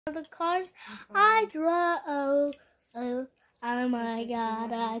the cars I drove. Oh my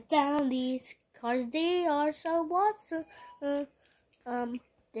God, I found these cars. They are so awesome.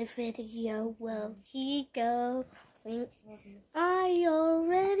 The video will keep going. I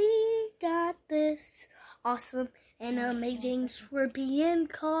already got this awesome and amazing scorpion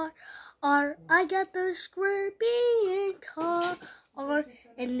car. I got the scorpion car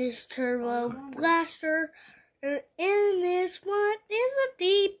and this turbo blaster. And this one is a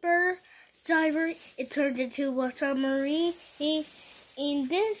deeper diver. It turned into a submarine. And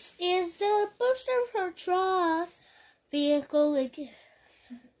this is the booster for truck vehicle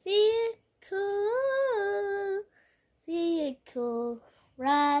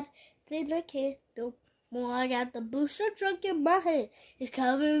ride in the kingdom. More, I got the booster truck in my head. It's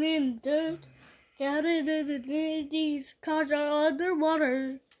covered in dirt. Counted in these cars are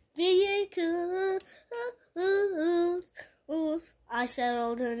underwater. Vehicles. I said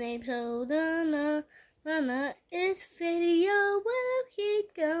all the names, so this video will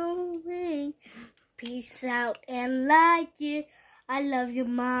keep going. Peace out and like it. I love you,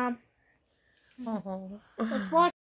 Mom. Let's watch.